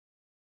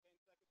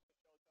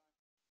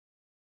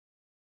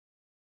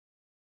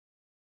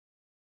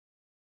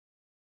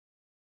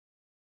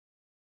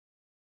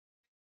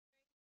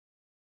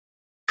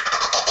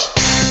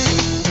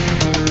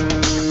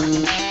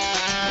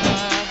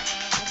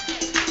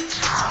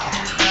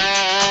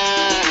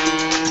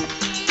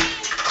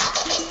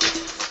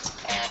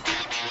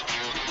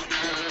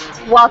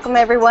Welcome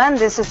everyone.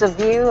 This is a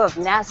view of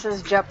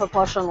NASA's Jet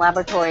Propulsion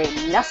Laboratory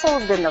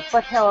nestled in the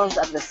foothills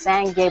of the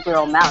San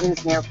Gabriel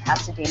Mountains near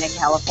Pasadena,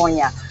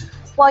 California.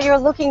 While you're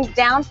looking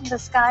down from the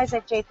skies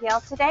at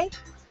JPL today,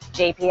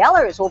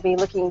 JPLers will be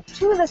looking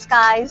to the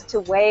skies to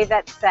wave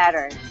at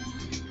Saturn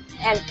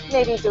and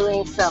maybe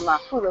doing some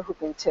hula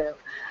hooping too.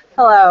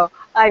 Hello,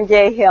 I'm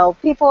Gay Hill.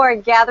 People are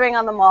gathering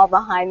on the mall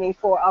behind me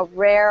for a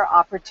rare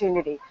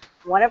opportunity.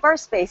 One of our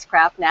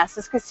spacecraft,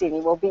 NASA's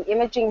Cassini, will be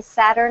imaging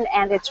Saturn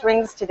and its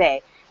rings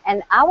today,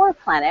 and our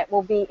planet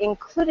will be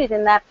included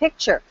in that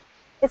picture.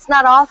 It's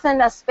not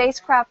often a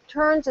spacecraft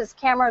turns its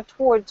camera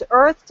towards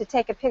Earth to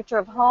take a picture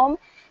of home.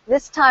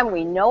 This time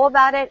we know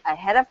about it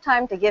ahead of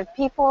time to give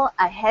people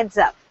a heads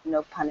up,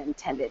 no pun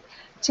intended,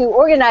 to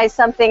organize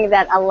something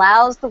that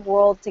allows the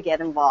world to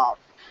get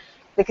involved.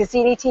 The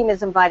Cassini team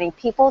is inviting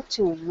people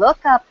to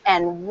look up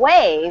and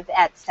wave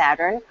at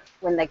Saturn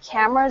when the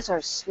cameras are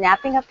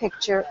snapping a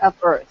picture of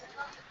Earth.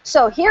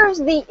 So here's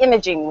the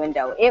imaging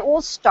window. It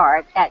will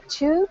start at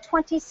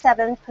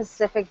 2:27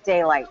 Pacific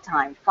Daylight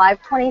Time,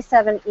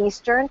 5:27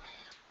 Eastern,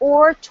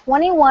 or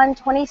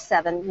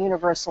 21:27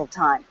 Universal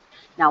Time.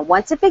 Now,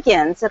 once it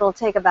begins, it'll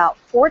take about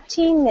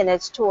 14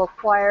 minutes to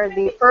acquire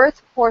the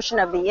Earth portion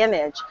of the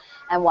image.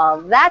 And while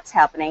that's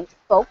happening,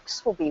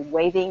 folks will be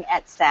waving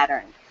at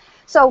Saturn.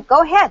 So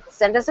go ahead,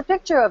 send us a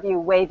picture of you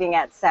waving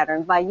at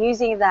Saturn by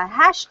using the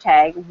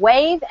hashtag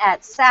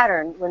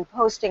 #WaveAtSaturn when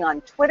posting on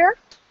Twitter,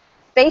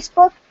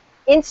 Facebook,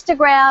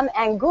 Instagram,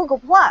 and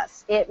Google+.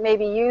 It may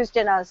be used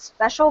in a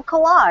special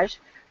collage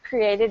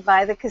created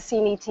by the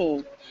Cassini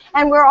team.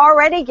 And we're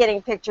already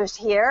getting pictures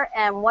here,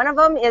 and one of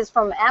them is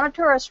from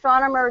amateur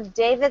astronomer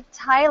David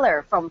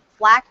Tyler from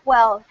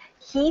Blackwell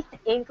Heath,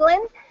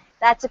 England.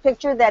 That's a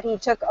picture that he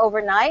took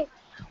overnight.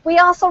 We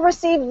also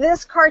received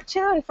this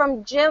cartoon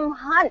from Jim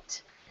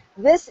Hunt.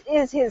 This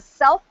is his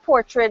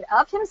self-portrait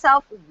of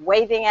himself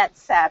waving at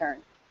Saturn.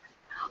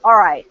 All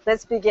right,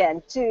 let's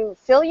begin. To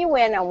fill you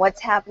in on what's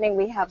happening,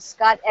 we have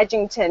Scott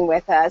Edgington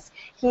with us.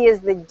 He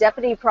is the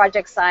Deputy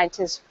Project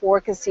Scientist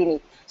for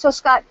Cassini. So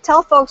Scott,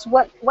 tell folks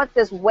what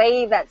this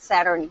wave at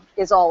Saturn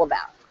is all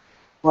about.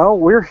 Well,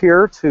 we're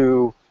here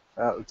to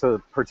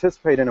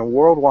participate in a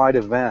worldwide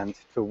event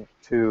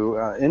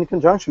in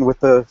conjunction with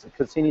the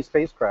Cassini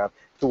spacecraft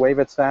to wave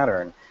at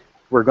Saturn.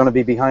 We're going to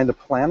be behind the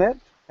planet,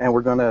 and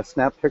we're going to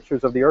snap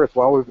pictures of the Earth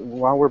while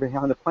we're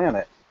behind the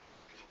planet.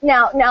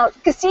 Now,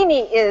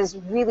 Cassini is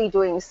really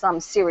doing some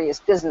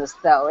serious business,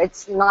 though.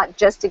 It's not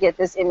just to get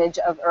this image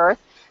of Earth.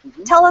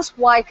 Tell us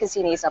why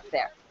Cassini's up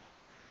there.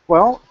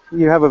 Well,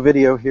 you have a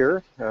video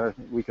here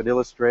we could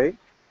illustrate.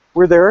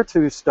 We're there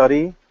to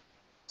study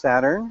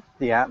Saturn,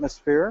 the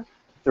atmosphere,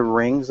 the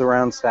rings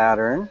around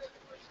Saturn.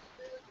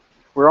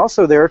 We're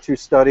also there to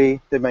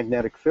study the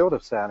magnetic field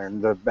of Saturn,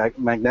 the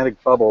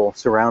magnetic bubble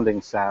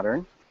surrounding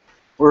Saturn.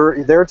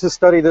 We're there to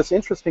study this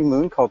interesting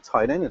moon called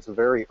Titan. It's a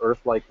very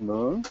Earth-like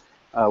moon.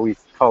 We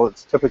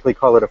typically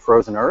call it a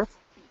frozen Earth.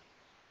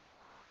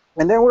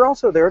 And then we're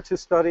also there to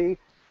study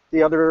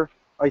the other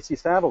icy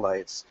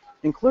satellites,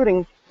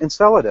 including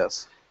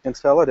Enceladus.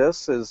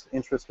 Enceladus is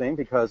interesting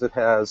because it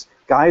has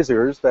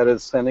geysers that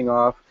is sending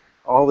off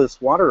all this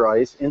water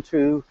ice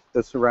into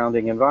the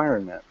surrounding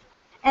environment.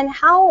 And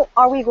how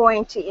are we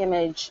going to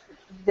image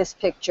this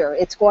picture?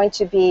 It's going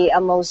to be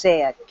a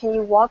mosaic. Can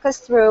you walk us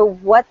through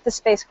what the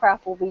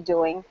spacecraft will be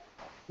doing?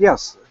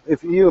 Yes.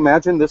 If you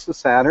imagine this is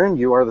Saturn,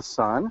 you are the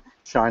sun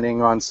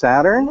shining on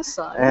Saturn. The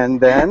sun. And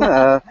then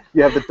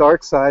you have the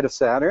dark side of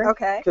Saturn.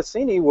 Okay.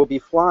 Cassini will be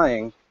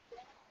flying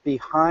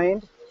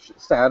behind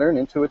Saturn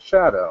into its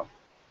shadow.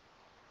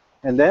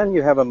 And then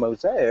you have a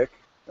mosaic.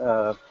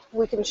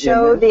 We can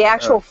show the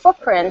actual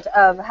footprint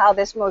of how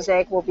this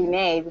mosaic will be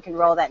made. We can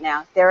roll that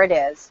now. There it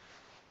is.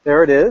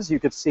 There it is. You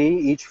could see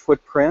each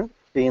footprint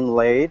being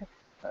laid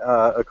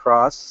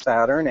across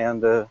Saturn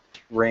and the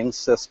ring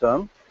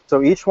system.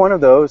 So each one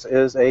of those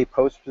is a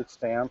postage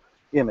stamp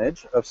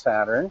image of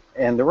Saturn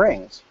and the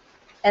rings.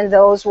 And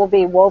those will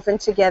be woven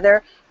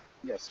together?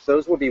 Yes,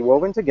 those will be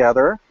woven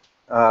together.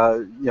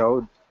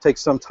 Take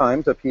some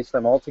time to piece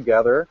them all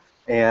together.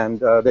 And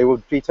they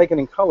will be taken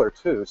in color,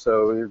 too,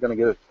 so you're going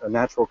to get a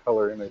natural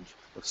color image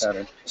of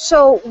Saturn.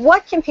 So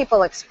what can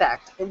people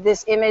expect,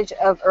 this image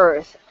of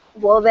Earth?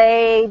 Will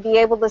they be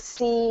able to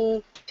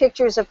see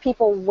pictures of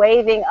people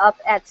waving up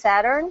at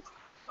Saturn?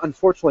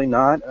 Unfortunately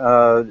not.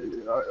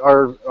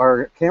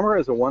 Our camera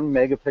is a 1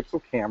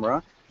 megapixel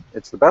camera.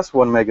 It's the best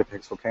 1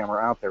 megapixel camera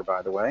out there,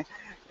 by the way.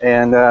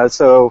 And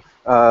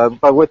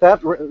but with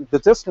that, the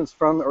distance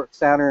from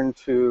Saturn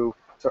to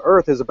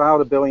Earth is about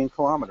 1 billion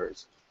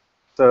kilometers.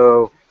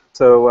 So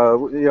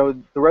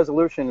the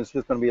resolution is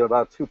just going to be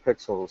about 2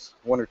 pixels,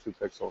 1 or 2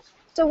 pixels.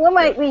 So when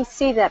might we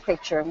see that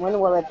picture? When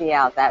will it be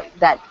out,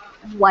 that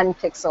 1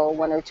 pixel,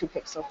 1 or 2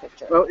 pixel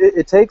picture? Well,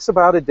 it takes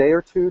about a day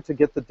or two to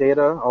get the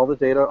data, all the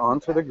data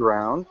onto the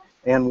ground.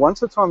 And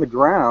once it's on the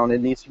ground,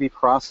 it needs to be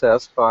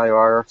processed by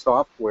our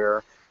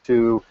software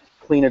to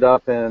clean it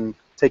up and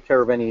take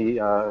care of any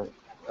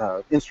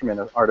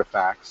instrument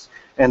artifacts.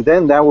 And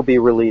then that will be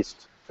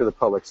released to the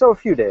public. So a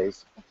few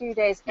days. A few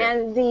days. Yeah.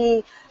 And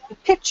the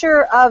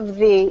picture of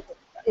the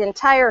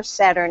entire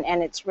Saturn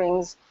and its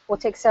rings will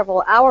take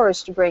several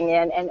hours to bring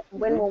in. And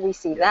when will we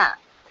see that?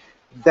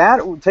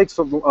 That takes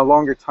a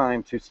longer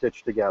time to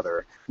stitch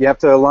together. You have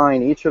to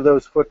align each of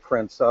those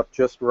footprints up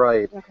just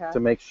right to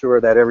make sure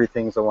that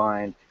everything's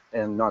aligned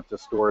and not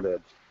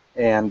distorted.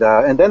 And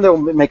then they'll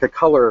make a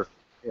color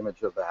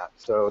image of that.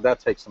 So that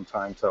takes some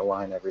time to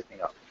align everything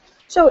up.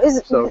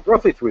 So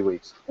roughly 3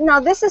 weeks.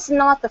 Now, this is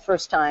not the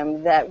first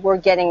time that we're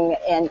getting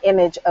an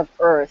image of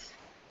Earth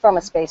from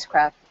a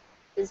spacecraft.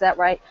 Is that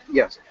right?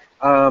 Yes.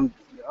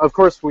 Of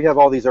course, we have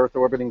all these Earth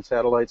orbiting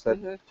satellites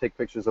that take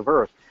pictures of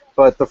Earth.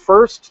 But the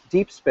first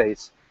deep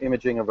space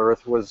imaging of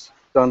Earth was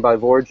done by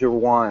Voyager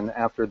 1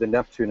 after the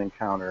Neptune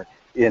encounter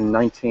in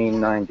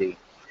 1990.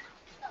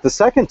 The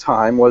second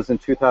time was in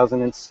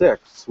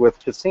 2006 with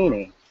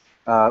Cassini,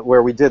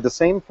 where we did the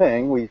same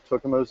thing. We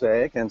took a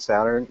mosaic, and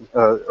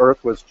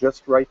Earth was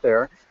just right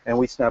there, and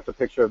we snapped a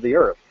picture of the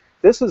Earth.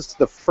 This is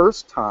the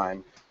first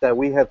time that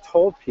we have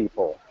told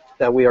people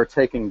that we are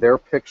taking their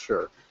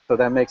picture, so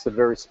that makes it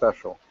very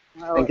special.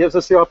 And gives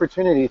us the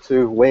opportunity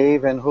to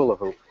wave and hula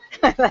hoop.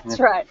 That's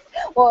right.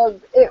 Well,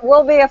 it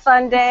will be a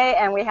fun day,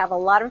 and we have a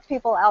lot of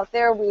people out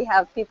there. We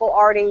have people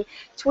already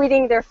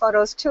tweeting their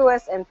photos to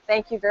us, and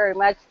thank you very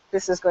much.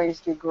 This is going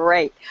to be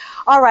great.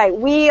 All right,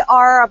 we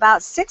are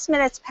about 6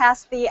 minutes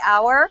past the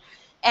hour,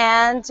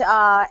 and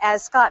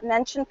as Scott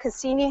mentioned,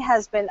 Cassini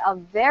has been a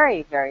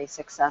very, very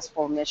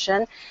successful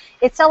mission.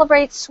 It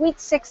celebrates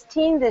Sweet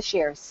 16 this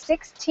year,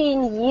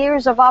 16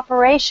 years of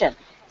operation.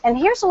 And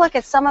here's a look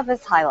at some of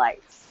its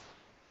highlights.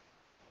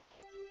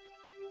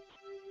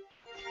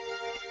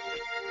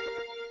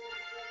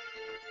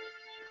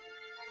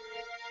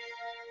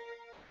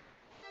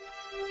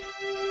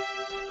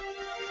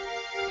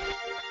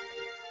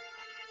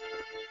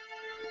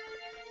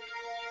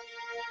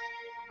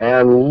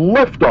 And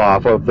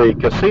liftoff of the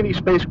Cassini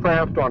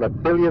spacecraft on a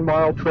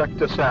billion-mile trek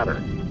to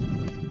Saturn.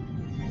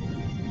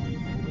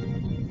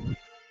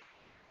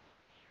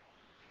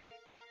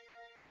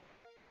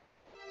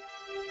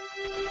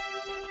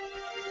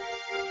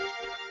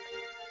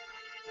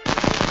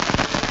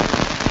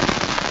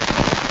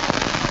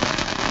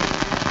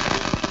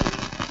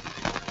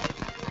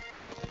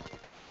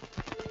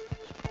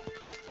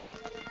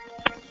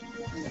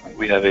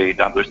 We have a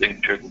Doppler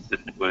signature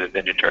consistent with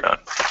engine turn on.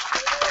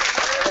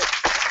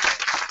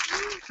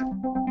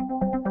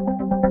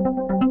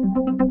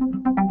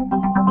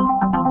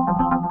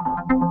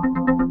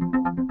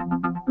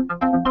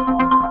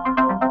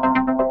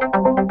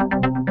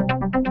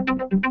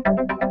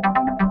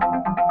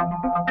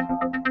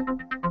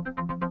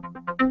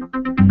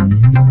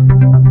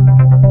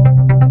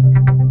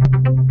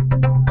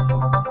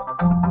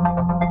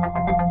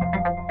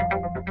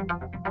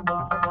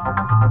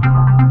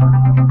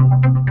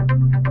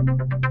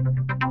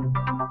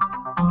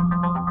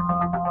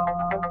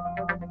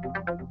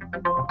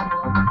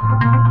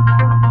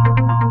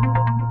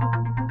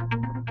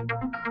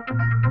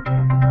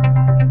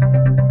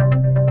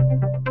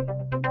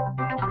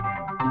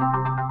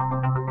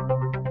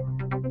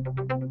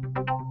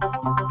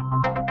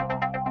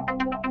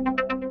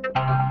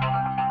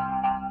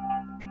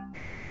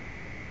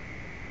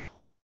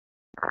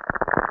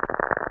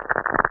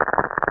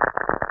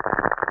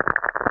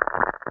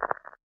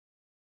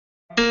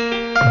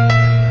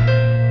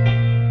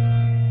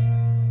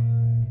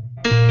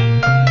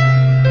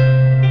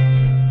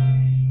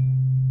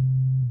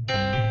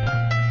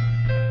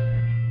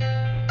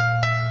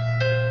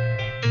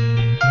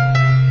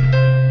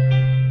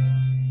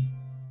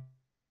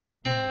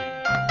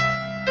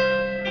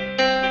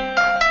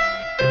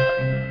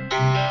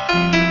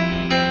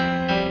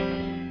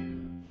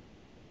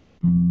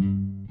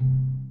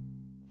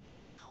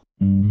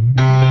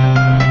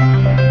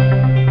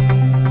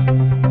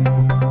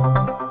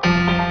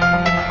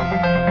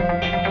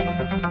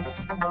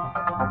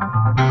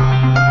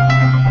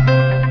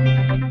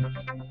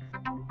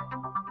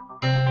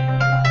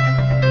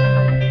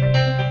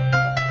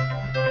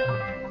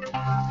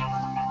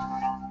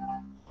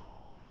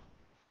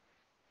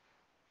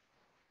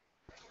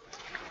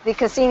 The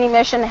Cassini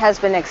mission has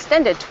been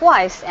extended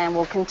twice and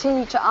will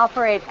continue to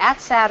operate at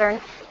Saturn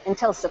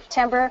until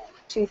September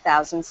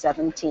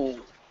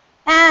 2017.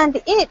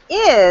 And it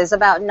is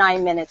about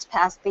 9 minutes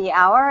past the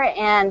hour,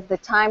 and the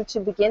time to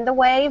begin the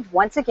wave,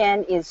 once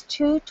again, is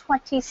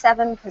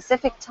 2:27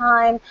 Pacific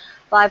Time,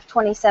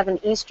 5:27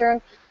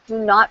 Eastern. Do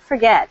not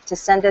forget to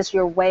send us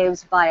your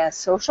waves via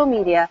social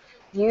media.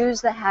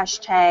 Use the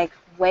hashtag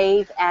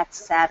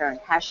 #WaveAtSaturn,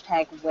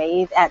 hashtag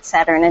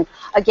 #WaveAtSaturn. And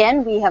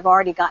again, we have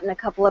already gotten a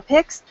couple of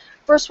pics.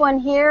 First one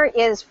here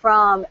is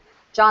from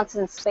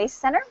Johnson Space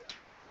Center.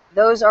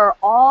 Those are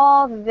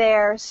all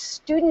their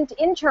student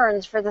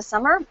interns for the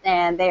summer,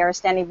 and they are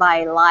standing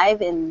by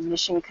live in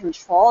mission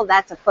control.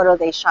 That's a photo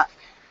they shot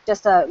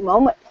just a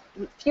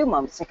few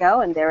moments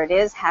ago, and there it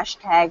is,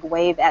 hashtag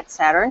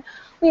 #WaveAtSaturn.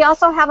 We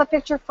also have a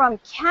picture from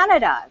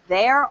Canada.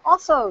 They are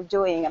also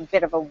doing a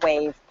bit of a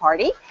wave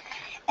party.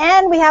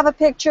 And we have a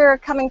picture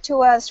coming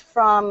to us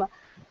from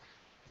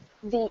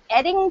the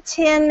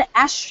Eddington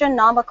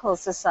Astronomical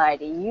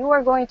Society. You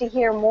are going to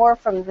hear more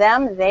from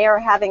them. They are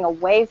having a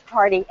wave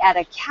party at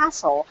a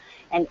castle,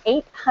 an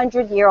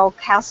 800-year-old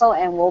castle,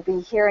 and we'll be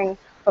hearing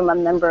from a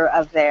member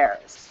of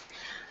theirs.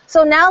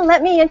 So now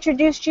let me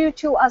introduce you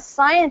to a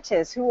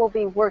scientist who will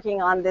be working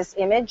on this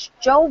image.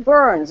 Joe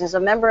Burns is a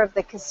member of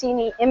the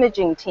Cassini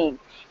imaging team.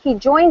 He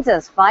joins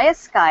us via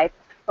Skype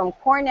from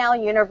Cornell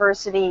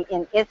University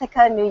in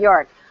Ithaca, New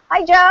York.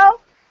 Hi, Joe.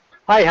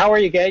 Hi, how are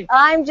you, Gay?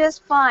 I'm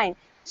just fine.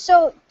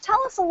 So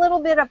tell us a little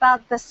bit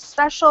about the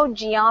special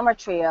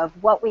geometry of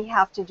what we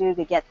have to do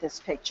to get this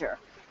picture.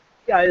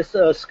 Yeah,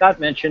 as Scott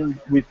mentioned,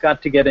 we've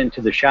got to get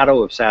into the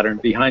shadow of Saturn,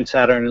 behind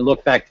Saturn, and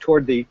look back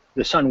toward the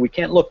sun. We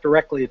can't look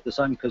directly at the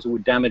sun because it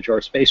would damage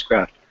our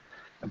spacecraft.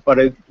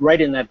 But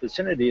right in that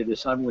vicinity of the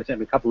sun,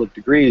 within a couple of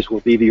degrees, will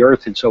be the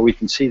Earth, and so we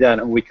can see that,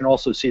 and we can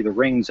also see the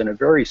rings in a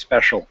very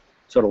special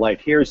sort of light.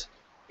 Here's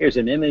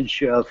an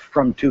image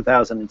from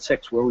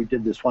 2006 where we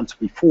did this once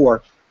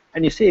before,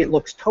 and you see it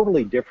looks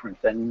totally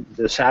different than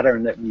the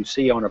Saturn that you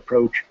see on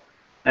approach,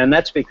 and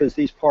that's because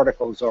these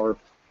particles are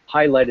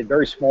highlighted,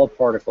 very small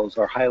particles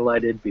are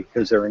highlighted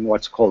because they're in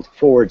what's called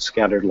forward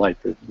scattered light,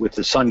 with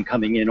the sun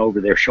coming in over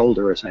their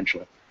shoulder,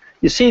 essentially.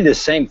 You see the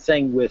same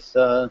thing with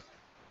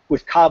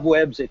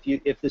cobwebs.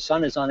 If the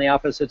sun is on the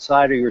opposite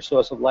side or your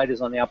source of light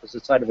is on the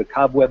opposite side of a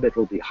cobweb, it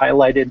will be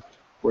highlighted,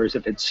 whereas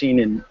if it's seen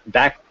in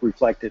back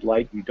reflected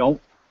light, you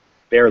don't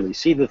barely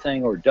see the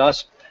thing, or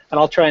dust. And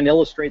I'll try and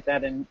illustrate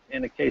that in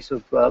a case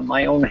of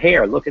my own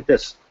hair. Look at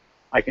this.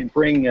 I can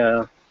bring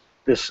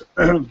this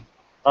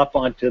up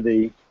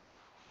onto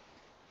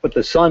put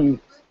the sun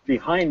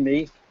behind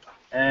me,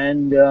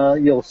 and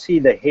you'll see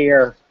the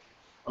hair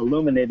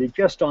illuminated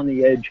just on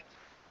the edge.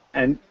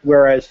 And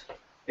whereas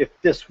if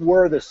this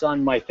were the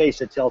sun, my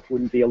face itself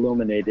wouldn't be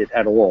illuminated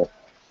at all.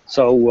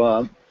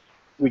 So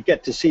we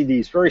get to see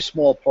these very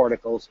small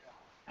particles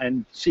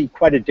and see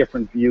quite a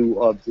different view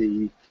of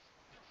the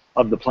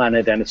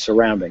planet and its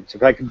surroundings.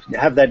 If I could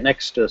have that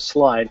next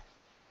slide.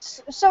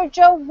 So,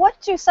 Joe, what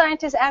do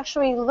scientists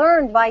actually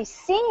learn by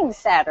seeing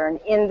Saturn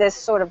in this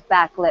sort of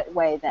backlit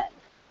way then?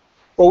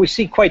 Well, we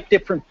see quite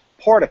different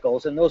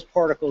particles, and those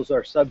particles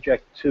are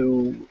subject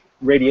to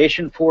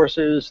radiation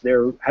forces. They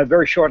have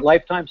very short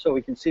lifetimes, so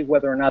we can see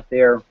whether or not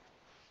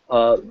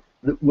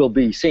we'll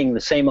be seeing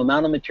the same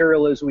amount of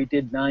material as we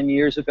did 9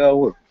 years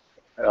ago.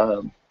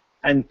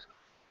 And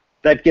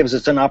that gives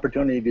us an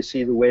opportunity to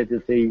see the way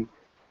that the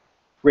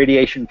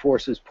radiation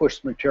forces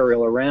push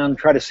material around,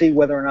 try to see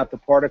whether or not the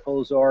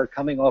particles are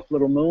coming off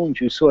little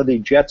moons. You saw the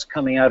jets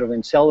coming out of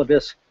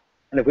Enceladus,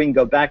 and if we can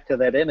go back to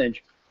that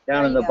image,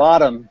 down in the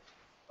bottom,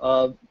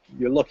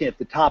 you're looking at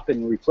the top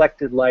in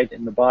reflected light,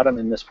 and the bottom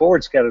in this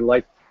forward scattered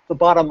light. The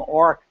bottom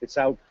arc that's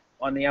out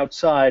on the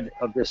outside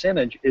of this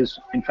image is,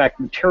 in fact,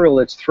 material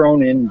that's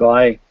thrown in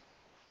by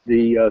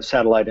the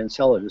satellite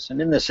Enceladus. And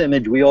in this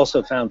image, we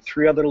also found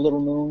 3 other little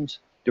moons,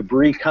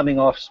 debris coming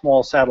off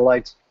small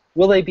satellites.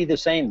 Will they be the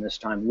same this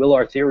time? Will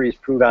our theories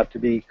prove out to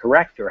be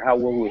correct, or how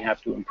will we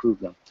have to improve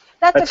them?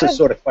 That's the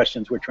sort of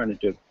questions we're trying to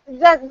do.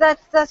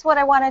 That's what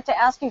I wanted to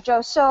ask you,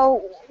 Joe.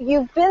 So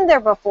you've been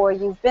there before.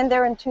 You've been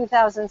there in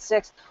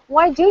 2006.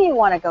 Why do you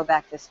want to go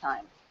back this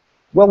time?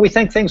 Well, we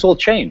think things will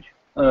change.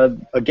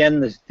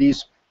 Again,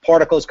 these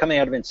particles coming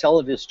out of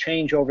Enceladus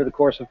change over the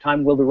course of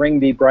time. Will the ring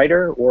be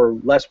brighter or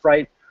less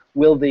bright?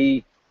 Will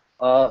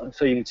so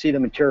you can see the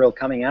material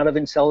coming out of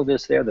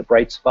Enceladus there, the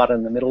bright spot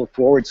in the middle,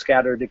 forward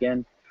scattered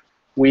again.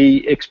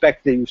 We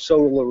expect the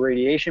solar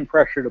radiation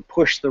pressure to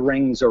push the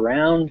rings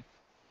around.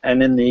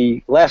 And in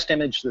the last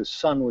image, the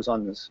sun was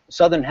on the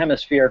southern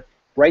hemisphere.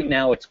 Right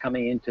now, it's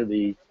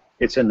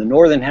it's in the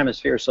northern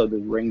hemisphere, so the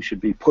rings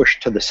should be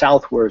pushed to the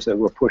south, whereas they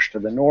were pushed to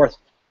the north.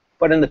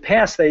 But in the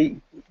past, they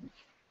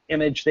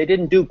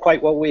didn't do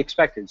quite what we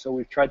expected. So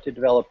we've tried to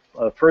develop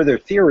further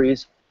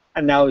theories,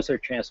 and now is their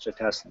chance to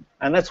test them.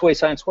 And that's the way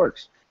science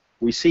works.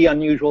 We see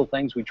unusual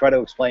things, we try to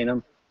explain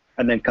them,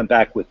 and then come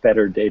back with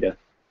better data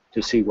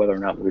to see whether or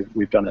not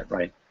we've done it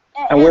right.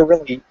 And we're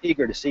really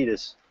eager to see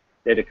this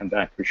data come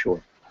back for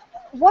sure.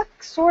 What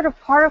sort of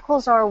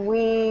particles are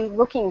we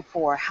looking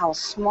for? How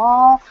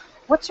small?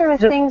 What sort of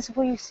things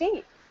will you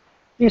see?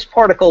 These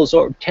particles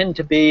tend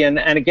to be, and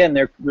again,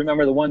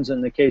 remember the ones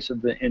in the case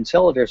of the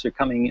Enceladus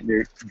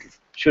they're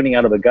shooting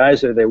out of a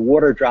geyser. They're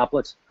water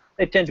droplets.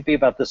 They tend to be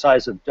about the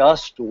size of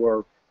dust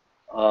or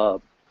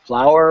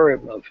flour,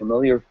 a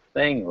familiar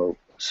thing, or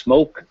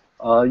smoke.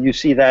 You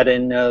see that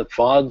in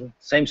fog,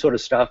 same sort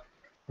of stuff.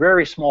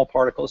 Very small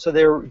particles, so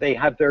they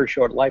have very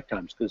short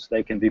lifetimes because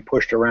they can be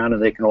pushed around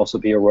and they can also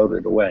be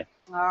eroded away.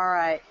 All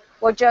right.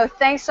 Well, Joe,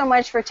 thanks so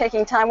much for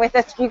taking time with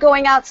us. You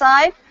going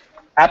outside?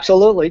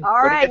 Absolutely.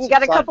 All right, you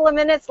got a couple of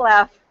minutes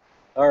left.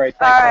 All right.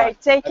 All right,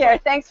 take care.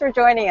 Thanks for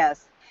joining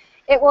us.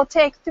 It will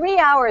take 3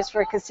 hours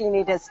for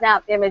Cassini to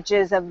snap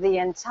images of the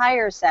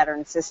entire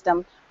Saturn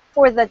system.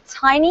 For the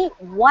tiny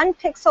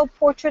 1-pixel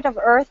portrait of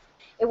Earth,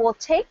 it will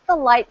take the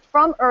light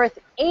from Earth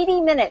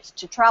 80 minutes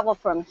to travel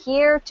from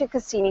here to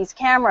Cassini's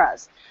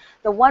cameras.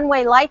 The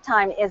one-way light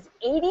time is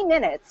 80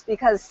 minutes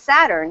because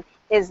Saturn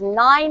is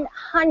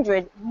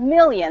 900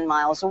 million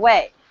miles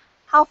away.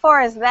 How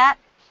far is that?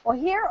 Well,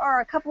 here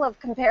are a couple of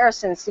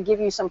comparisons to give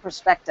you some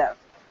perspective.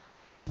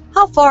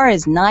 How far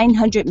is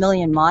 900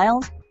 million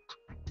miles?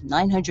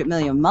 900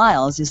 million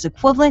miles is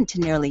equivalent to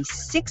nearly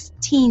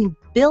 16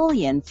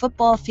 billion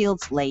football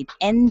fields laid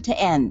end to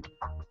end.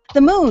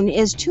 The moon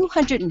is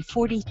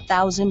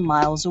 240,000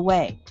 miles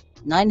away.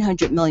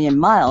 900 million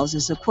miles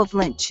is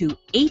equivalent to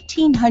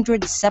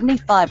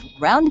 1,875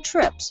 round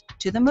trips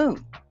to the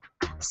moon.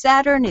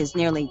 Saturn is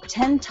nearly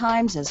 10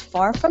 times as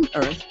far from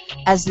Earth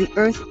as the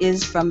Earth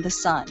is from the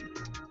Sun.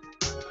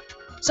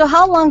 So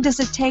how long does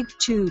it take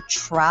to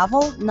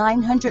travel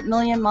 900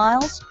 million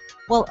miles?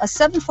 Well, a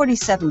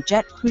 747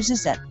 jet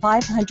cruises at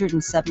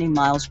 570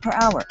 miles per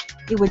hour.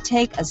 It would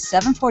take a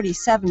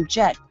 747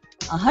 jet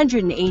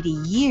 180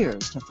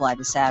 years to fly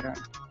to Saturn.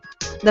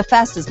 The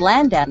fastest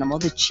land animal,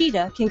 the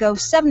cheetah, can go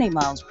 70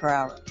 miles per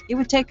hour. It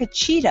would take a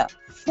cheetah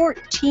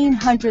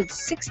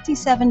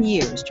 1,467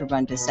 years to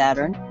run to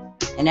Saturn.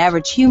 An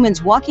average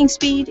human's walking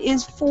speed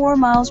is 4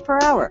 miles per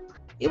hour.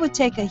 It would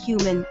take a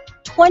human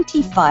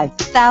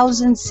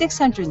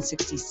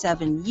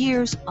 25,667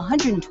 years,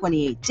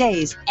 128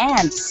 days,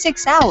 and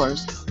 6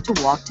 hours to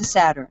walk to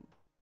Saturn.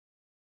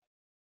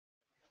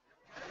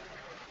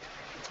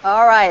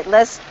 All right,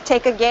 let's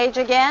take a gauge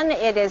again.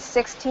 It is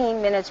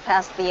 16 minutes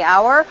past the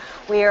hour.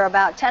 We are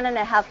about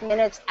 10.5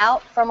 minutes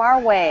out from our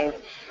wave.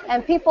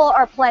 And people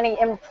are planning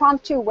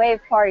impromptu wave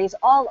parties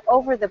all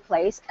over the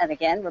place. And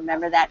again,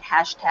 remember that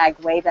hashtag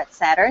Wave at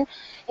Saturn,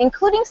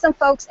 including some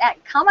folks at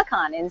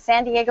Comic-Con in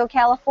San Diego,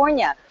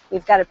 California.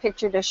 We've got a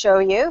picture to show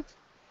you.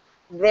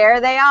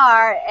 There they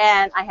are.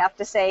 And I have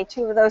to say,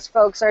 two of those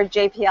folks are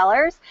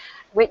JPLers.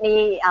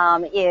 Whitney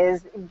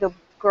is the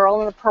girl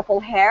in the purple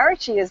hair.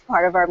 She is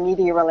part of our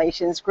media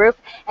relations group.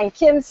 And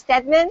Kim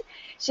Stedman,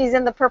 she's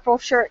in the purple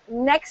shirt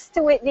next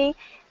to Whitney,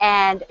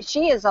 and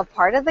she is a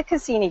part of the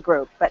Cassini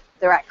group, but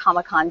they're at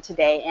Comic-Con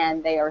today,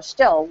 and they are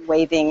still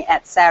waving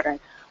at Saturn.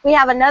 We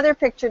have another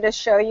picture to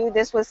show you.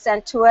 This was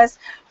sent to us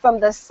from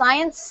the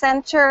Science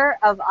Center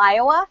of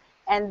Iowa,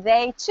 and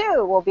they,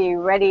 too, will be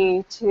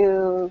ready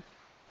to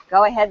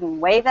go ahead and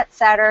wave at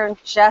Saturn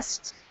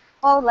just,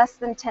 less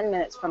than 10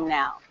 minutes from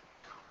now.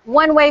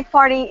 One wave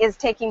party is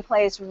taking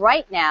place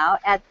right now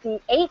at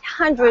the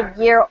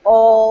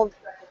 800-year-old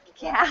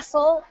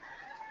castle.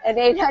 At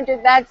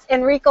 800, that's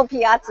Enrico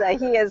Piazza.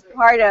 He is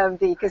part of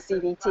the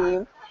Cassini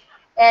team,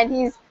 and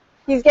he's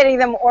getting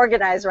them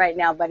organized right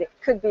now, but it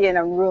could be an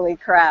unruly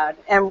crowd.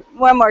 And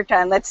one more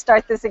time, let's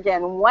start this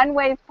again. One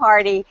wave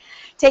party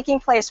taking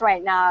place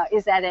right now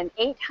is at an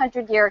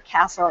 800-year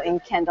castle in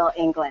Kendal,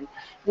 England.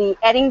 The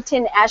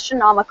Eddington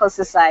Astronomical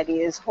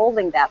Society is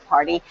holding that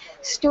party.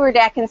 Stuart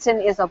Atkinson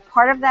is a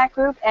part of that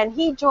group, and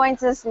he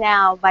joins us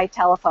now by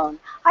telephone.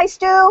 Hi,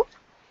 Stu.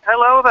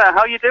 Hello there. How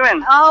are you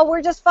doing? Oh,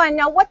 we're just fine.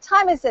 Now, what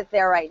time is it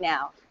there right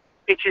now?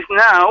 It is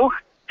now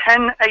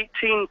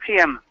 10:18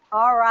 p.m.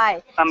 All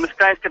right. And the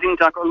sky's getting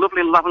dark. Got a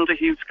lovely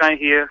lavender-hued sky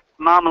here.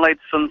 Marmalade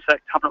sunset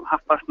coming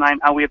up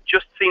 9:30, and we have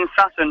just seen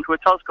Saturn through a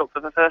telescope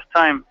for the first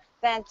time.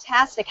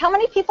 Fantastic. How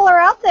many people are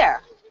out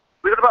there?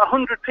 We've got about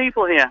 100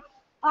 people here.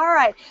 All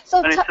right. So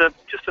and it's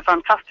just a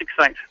fantastic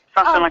sight.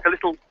 Saturn like a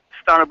little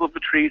star above the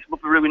trees,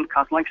 above the ruined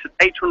castle. Like I said,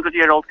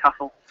 800-year-old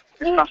castle.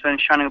 Saturn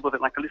shining above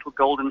it like a little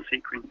golden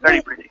sequin.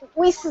 Very pretty.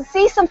 We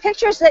see some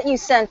pictures that you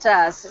sent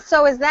us.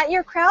 So is that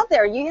your crowd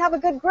there? You have a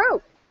good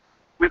group.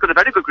 We've got a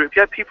very good group,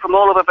 yeah. People from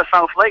all over the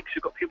South Lakes.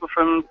 We've got people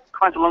from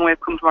quite a long way have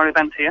come to our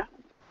event here.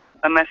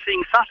 And they're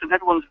seeing Saturn.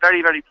 Everyone's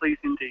very, very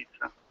pleased indeed.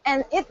 So.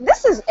 And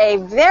this is a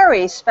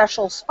very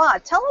special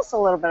spot. Tell us a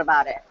little bit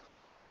about it.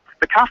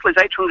 The castle is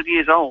 800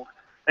 years old.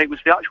 It was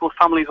the actual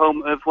family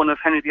home of one of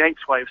Henry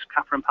VIII's wives,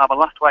 Catherine Parr, the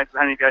last wife of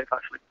Henry VIII,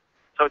 actually.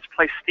 So it's a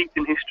place steeped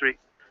in history.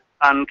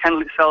 And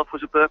Kendal itself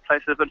was a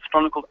birthplace of an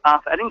astronomer called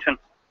Arthur Eddington,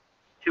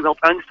 who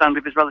helped Einstein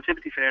with his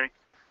relativity theory.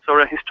 So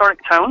we're a historic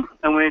town,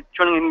 and we're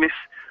joining in this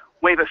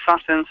wave at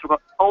Saturn. So we've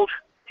got old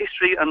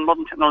history and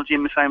modern technology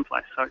in the same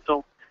place. So it's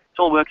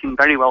all working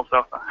very well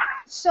so far.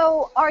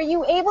 So are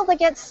you able to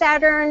get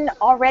Saturn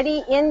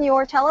already in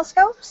your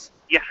telescopes?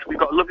 Yes, we've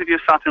got a lovely view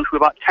of Saturn through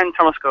about 10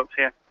 telescopes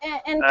here.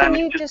 And can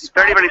you just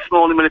very, very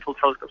small in the little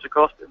telescopes, of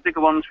course. The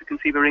bigger ones, we can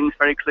see the rings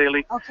very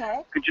clearly. Okay.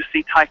 You can just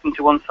see Titan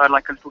to one side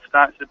like a little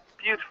star. It's a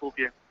beautiful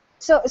view.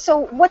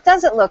 So what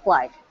does it look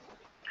like?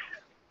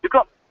 We've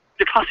got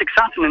the classic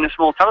Saturn in a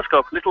small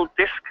telescope, little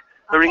disc,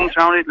 the rings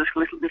around it,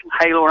 little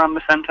halo around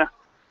the center.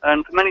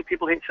 And for many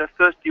people, it's their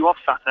first view of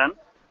Saturn,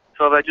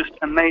 so they're just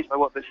amazed by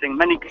what they're seeing.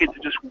 Many kids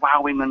are just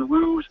wowing and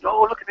woos.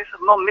 Oh, look at this,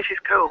 Mom, this is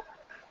cool.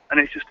 And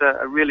it's just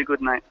a really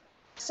good night.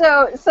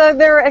 So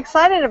they're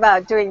excited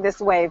about doing this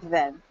wave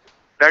then?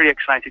 Very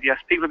excited, yes.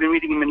 People have been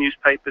reading in the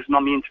newspapers and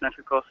on the internet,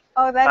 of course.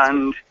 Oh,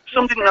 and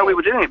some didn't know we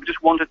were doing it. We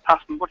just wandered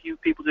past and what are you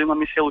people doing on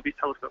this hill with these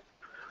telescopes?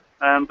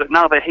 But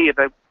now they're here.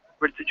 They're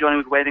ready to join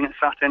with waving at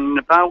Saturn in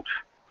about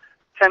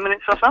 10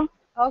 minutes or so.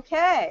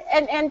 Okay.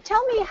 And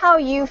tell me how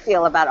you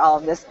feel about all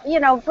of this. You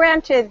know,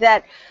 granted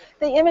that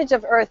the image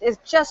of Earth is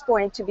just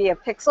going to be a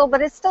pixel,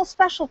 but it's still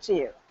special to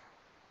you.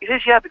 It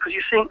is, yeah, because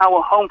you're seeing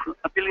our home from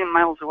a billion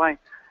miles away.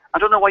 I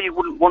don't know why you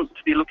wouldn't want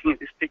to be looking at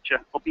this picture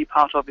or be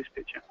part of this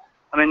picture.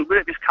 I mean, we're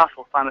at this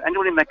castle, fine.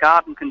 Anyone in their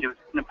garden can do it.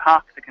 In a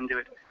park, they can do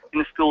it.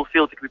 In a school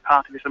field, they can be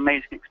part of this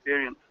amazing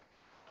experience.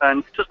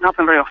 And it doesn't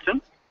happen very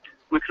often.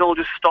 We can all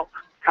just stop,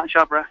 catch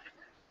our breath,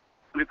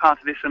 and be part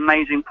of this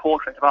amazing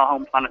portrait of our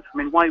home planet. I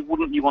mean, why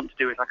wouldn't you want to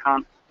do it? I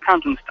can't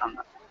understand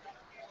that.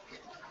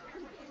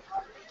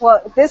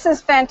 Well, this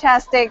is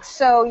fantastic.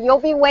 So you'll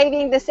be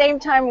waving the same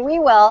time we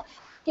will.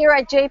 Here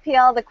at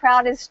JPL, the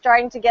crowd is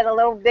starting to get a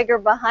little bigger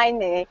behind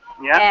me,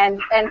 yeah.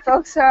 and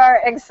folks are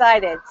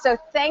excited. So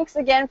thanks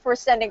again for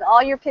sending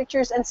all your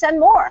pictures, and send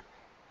more.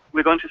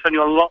 We're going to send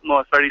you a lot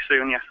more very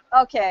soon, yes.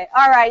 Okay.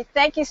 All right.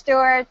 Thank you,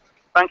 Stuart.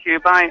 Thank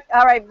you. Bye.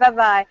 All right.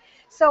 Bye-bye.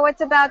 So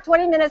it's about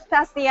 20 minutes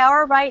past the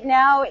hour right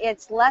now.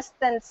 It's less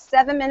than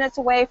 7 minutes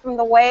away from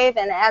the wave,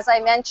 and as I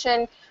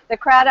mentioned, the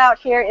crowd out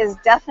here is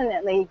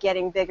definitely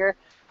getting bigger.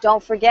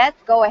 Don't forget,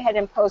 go ahead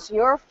and post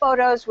your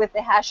photos with the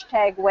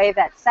hashtag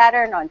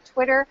 #WaveAtSaturn on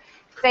Twitter,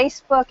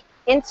 Facebook,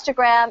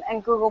 Instagram,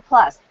 and Google+.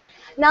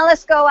 Now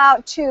let's go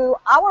out to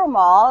our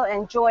mall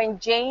and join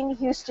Jane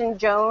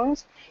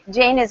Houston-Jones.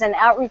 Jane is an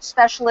outreach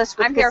specialist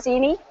with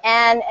Cassini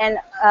and an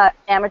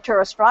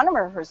amateur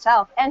astronomer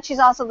herself, and she's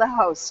also the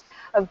host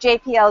of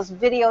JPL's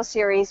video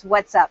series,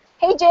 What's Up?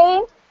 Hey,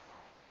 Jane.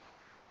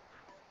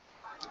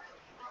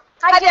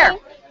 Hi there.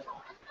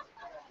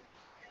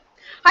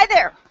 Hi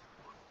there.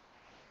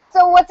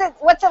 So what's it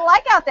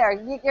like out there?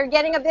 You're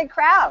getting a big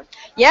crowd.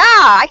 Yeah,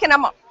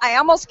 I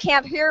almost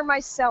can't hear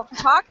myself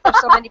talk. There's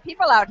so many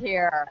people out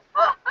here.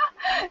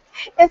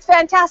 It's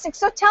fantastic.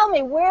 So tell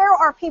me, where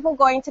are people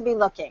going to be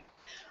looking?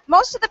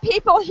 Most of the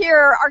people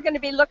here are going to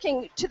be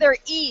looking to their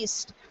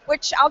east,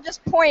 which I'll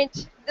just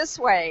point this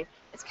way.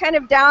 It's kind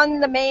of down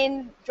the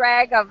main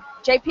drag of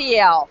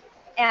JPL.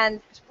 And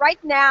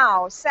right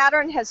now,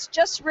 Saturn has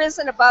just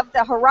risen above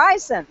the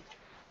horizon.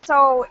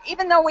 So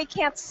even though we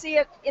can't see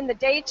it in the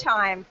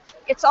daytime,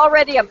 it's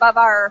already above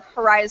our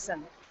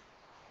horizon.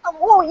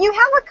 Well, you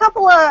have a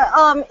couple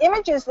of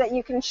images that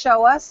you can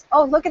show us.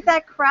 Oh, look at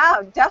that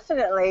crowd,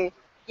 definitely.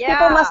 Yeah.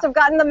 People must have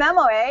gotten the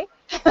memo, eh?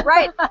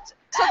 Right.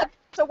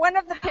 So one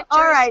of the pictures...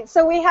 All right,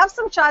 so we have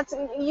some shots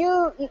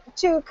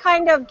to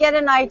kind of get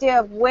an idea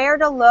of where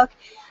to look.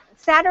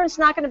 Saturn's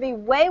not going to be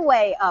way,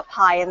 way up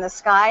high in the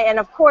sky, and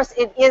of course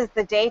it is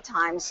the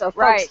daytime, so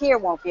folks here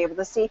won't be able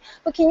to see.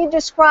 But can you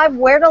describe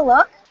where to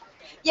look?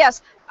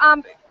 Yes,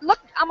 look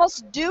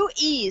almost due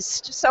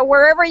east. So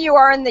wherever you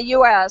are in the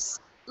U.S.,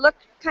 look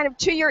kind of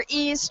to your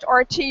east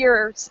or to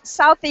your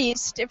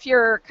southeast if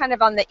you're kind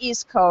of on the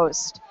East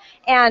Coast,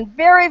 and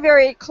very,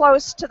 very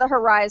close to the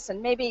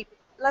horizon, maybe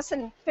less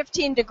than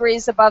 15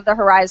 degrees above the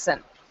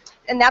horizon,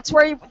 and that's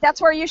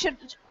where you should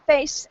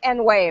face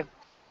and wave.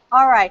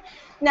 All right.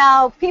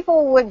 Now,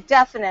 people would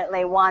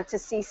definitely want to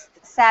see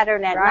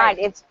Saturn at night.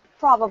 It's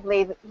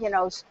probably, you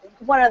know,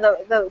 one of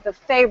the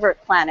favorite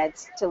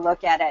planets to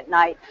look at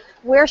night.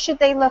 Where should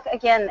they look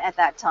again at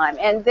that time?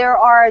 And there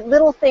are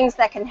little things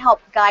that can help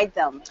guide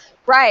them.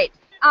 Right.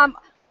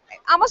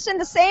 Almost in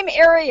the same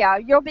area,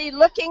 you'll be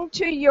looking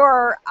to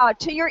your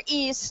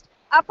east,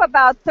 up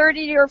about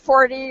 30 or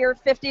 40 or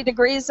 50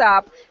 degrees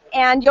up,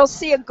 and you'll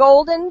see a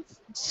golden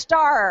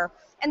star.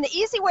 And the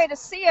easy way to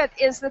see it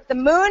is that the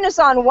moon is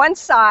on one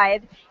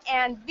side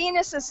and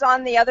Venus is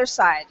on the other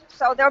side.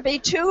 So there'll be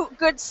two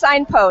good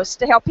signposts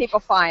to help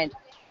people find.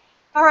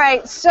 All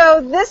right,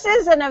 so this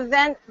is an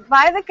event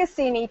by the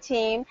Cassini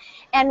team,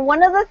 and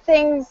one of the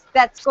things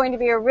that's going to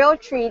be a real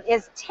treat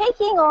is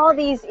taking all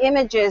these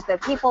images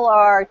that people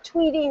are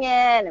tweeting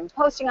in and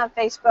posting on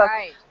Facebook.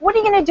 Right. What are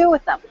you going to do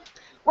with them?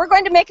 We're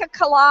going to make a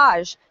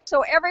collage.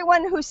 So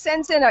everyone who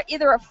sends in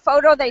either a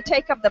photo they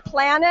take of the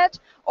planet,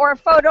 or a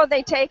photo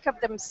they take of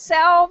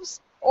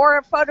themselves,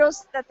 or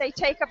photos that they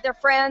take of their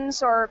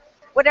friends or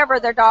whatever,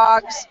 their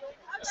dogs,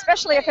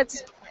 especially if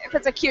it's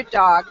a cute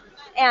dog,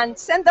 and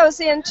send those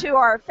in to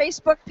our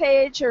Facebook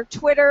page or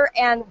Twitter.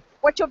 And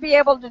what you'll be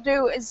able to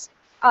do is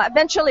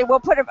eventually we'll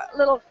put a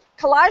little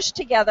collage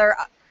together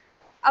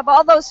of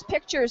all those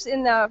pictures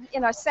in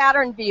a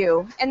Saturn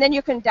view, and then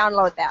you can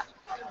download that.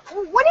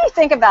 What do you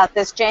think about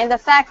this, Jane? The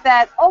fact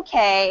that,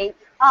 okay,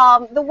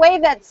 the way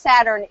that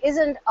Saturn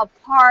isn't a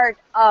part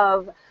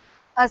of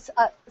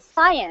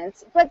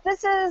science, but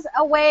this is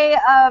a way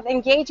of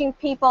engaging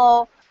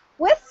people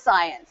with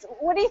science.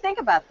 What do you think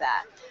about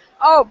that?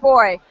 Oh,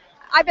 boy.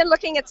 I've been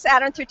looking at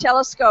Saturn through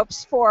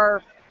telescopes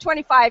for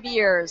 25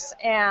 years,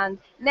 and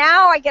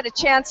now I get a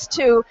chance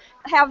to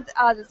have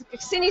the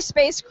Cassini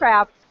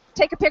spacecraft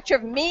take a picture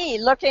of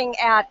me looking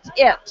at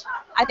it.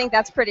 I think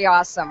that's pretty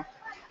awesome.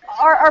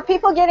 Are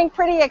people getting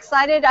pretty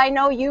excited? I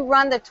know you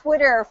run the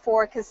Twitter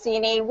for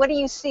Cassini. What do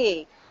you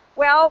see?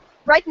 Well,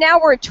 right now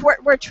we're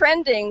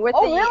trending with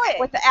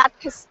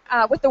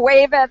with the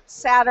Wave at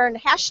Saturn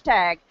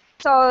hashtag.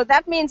 So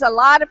that means a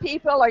lot of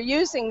people are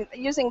using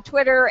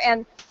Twitter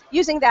and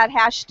using that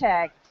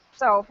hashtag.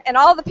 So, and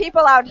all the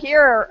people out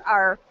here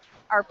are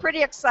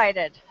pretty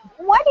excited.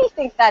 Why do you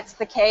think that's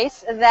the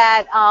case?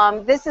 That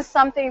this is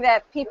something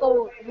that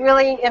people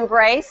really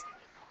embrace?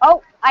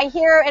 Oh, I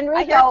hear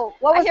Enrico.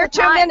 What was I hear the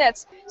time? 2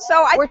 minutes.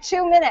 So We're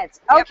 2 minutes.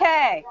 Yep.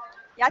 Okay.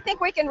 yeah, I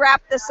think we can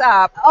wrap this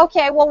up.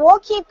 Okay, well, we'll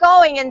keep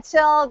going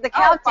until the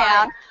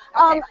countdown.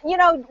 Okay. You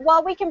know,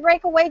 while we can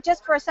break away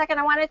just for a second,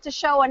 I wanted to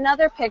show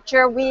another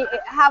picture. We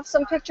have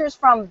some pictures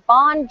from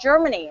Bonn,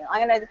 Germany.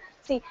 I'm going to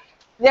see.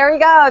 There you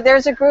go.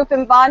 There's a group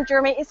in Bonn,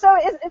 Germany. So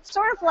it's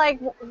sort of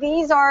like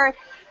these are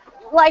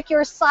like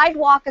your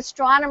sidewalk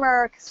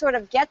astronomer sort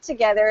of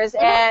get-togethers,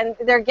 and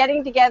they're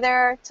getting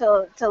together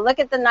to look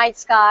at the night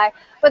sky,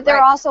 but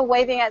they're also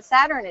waving at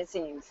Saturn, it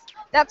seems.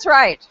 That's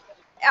right.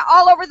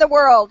 All over the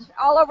world,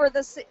 all over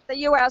the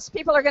U.S.,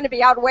 people are going to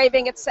be out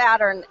waving at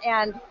Saturn,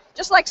 and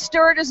just like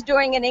Stuart is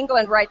doing in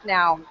England right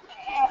now.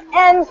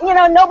 And, you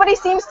know, nobody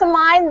seems to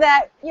mind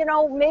that, you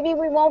know, maybe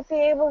we won't be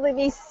able to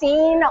be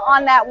seen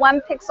on that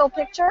 1 pixel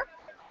picture.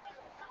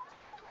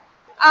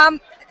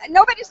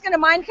 Nobody's going to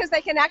mind because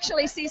they can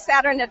actually see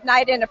Saturn at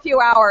night in a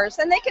few hours,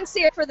 and they can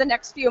see it for the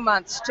next few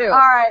months, too. All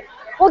right.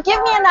 Well,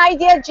 give me an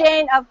idea,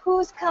 Jane, of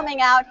who's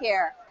coming out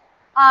here.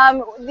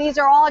 These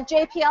are all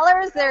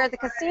JPLers. They're the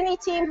Cassini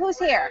team. Who's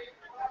here?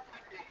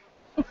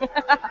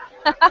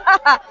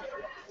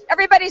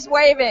 Everybody's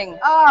waving.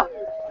 Oh,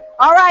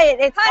 all right.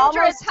 It's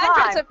almost time.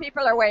 Hundreds of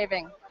people are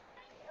waving.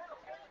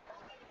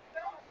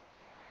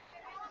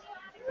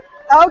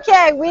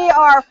 Okay, we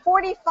are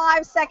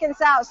 45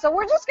 seconds out, so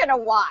we're just going to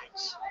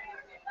watch.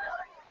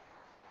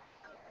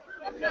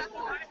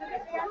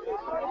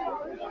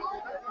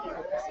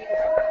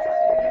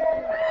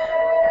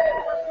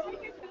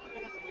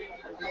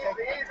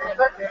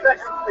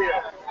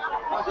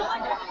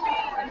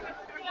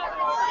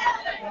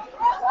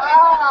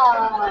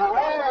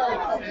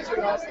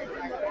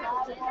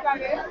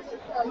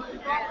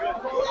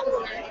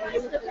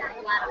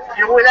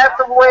 You will have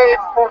to wait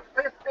for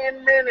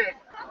 15 minutes.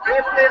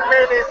 15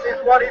 minutes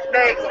is what it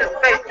takes to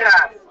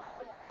spacecraft.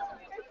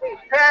 10,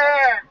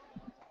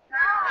 9,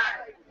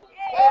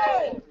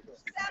 8,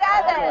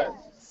 7,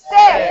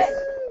 6,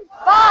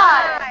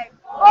 5,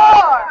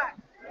 4,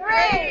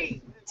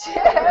 3, 2,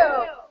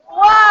 1.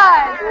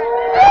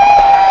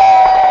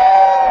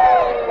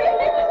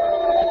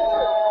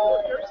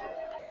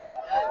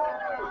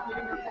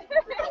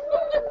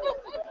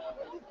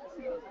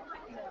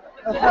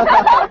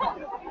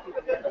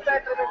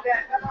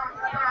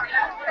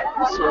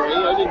 Sorry, I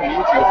didn't mean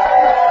to.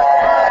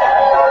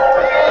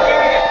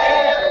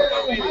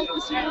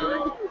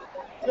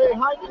 Say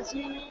hi,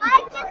 Cassini. Hi,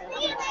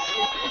 Cassini.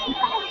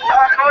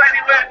 Don't go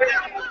anywhere, but you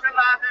can still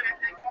out there and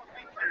take some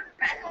pictures.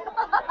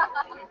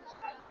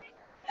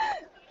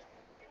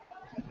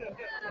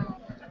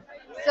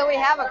 So we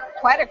have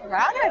quite a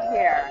crowd out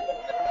here.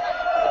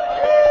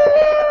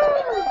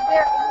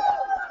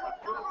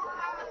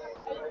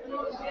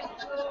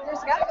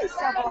 There's got to be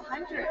several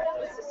hundred.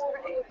 This is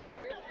great.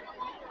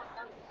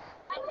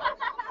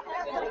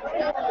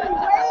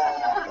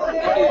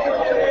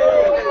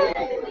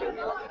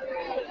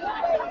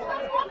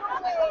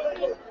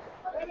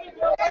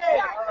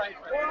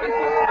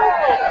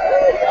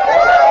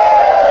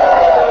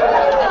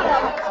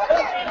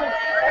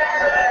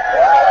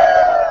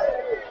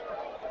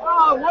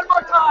 Oh, one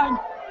more time.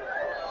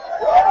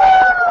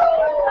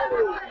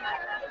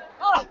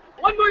 Oh,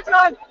 one more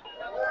time.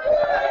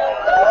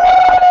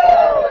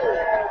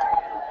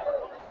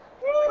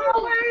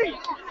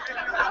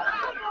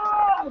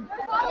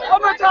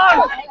 One more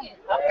time.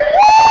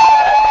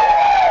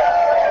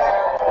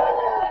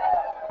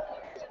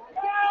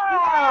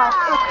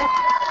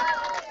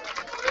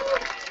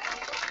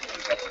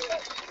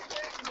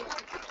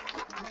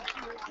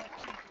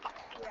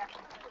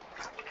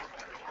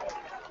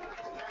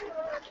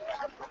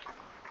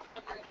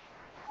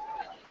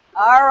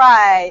 All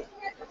right,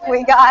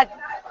 we got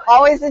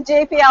always a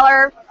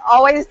JPLer,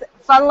 always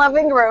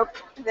fun-loving group.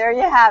 There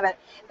you have it.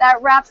 That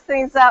wraps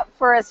things up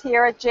for us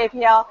here at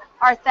JPL.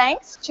 Our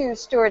thanks to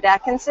Stuart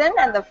Atkinson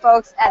and the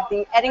folks at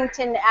the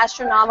Eddington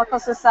Astronomical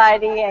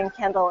Society in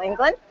Kendal,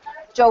 England,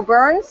 Joe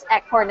Burns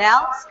at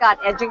Cornell,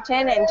 Scott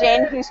Edgington, and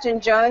Jane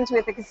Houston-Jones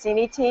with the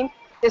Cassini team.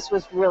 This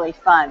was really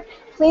fun.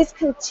 Please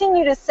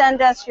continue to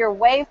send us your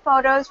wave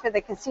photos for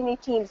the Cassini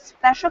team's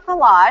special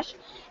collage.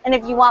 And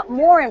if you want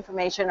more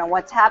information on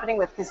what's happening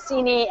with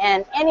Cassini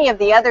and any of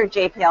the other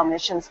JPL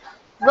missions,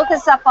 look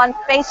us up on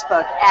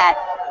Facebook at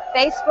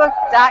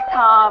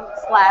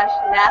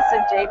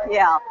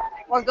facebook.com/NASAJPL,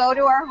 or go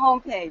to our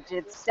homepage.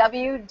 It's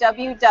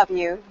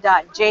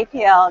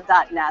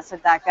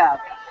www.jpl.nasa.gov.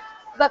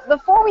 But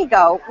before we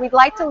go, we'd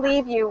like to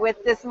leave you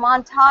with this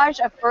montage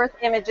of Earth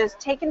images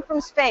taken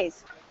from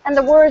space and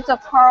the words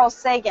of Carl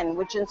Sagan,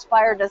 which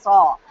inspired us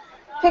all.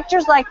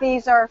 Pictures like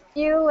these are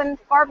few and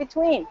far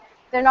between.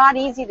 They're not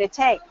easy to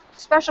take.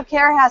 Special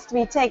care has to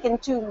be taken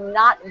to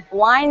not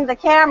blind the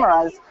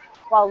cameras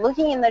while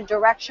looking in the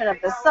direction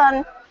of the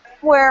sun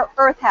where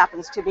Earth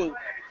happens to be.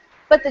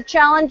 But the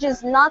challenge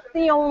is not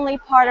the only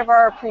part of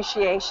our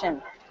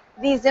appreciation.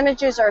 These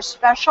images are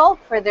special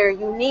for their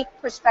unique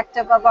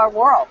perspective of our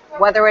world,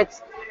 whether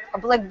it's a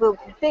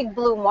big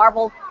blue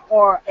marble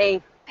or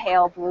a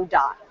pale blue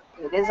dot.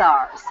 It is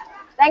ours.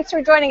 Thanks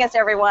for joining us,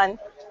 everyone.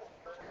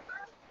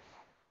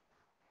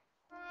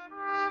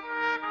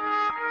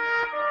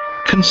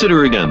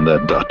 Consider again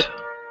that dot.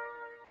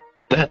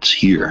 That's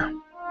here.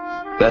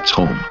 That's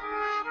home.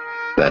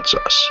 That's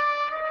us.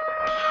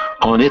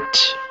 On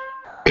it,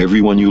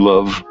 everyone you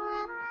love,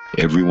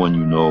 everyone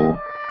you know,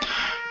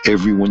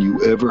 everyone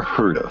you ever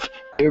heard of,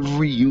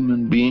 every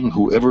human being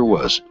who ever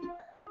was,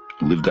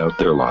 lived out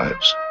their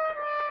lives.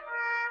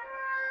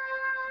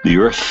 The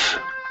Earth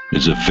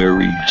is a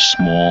very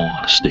small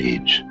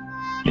stage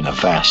in a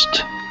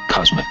vast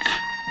cosmic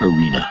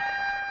arena.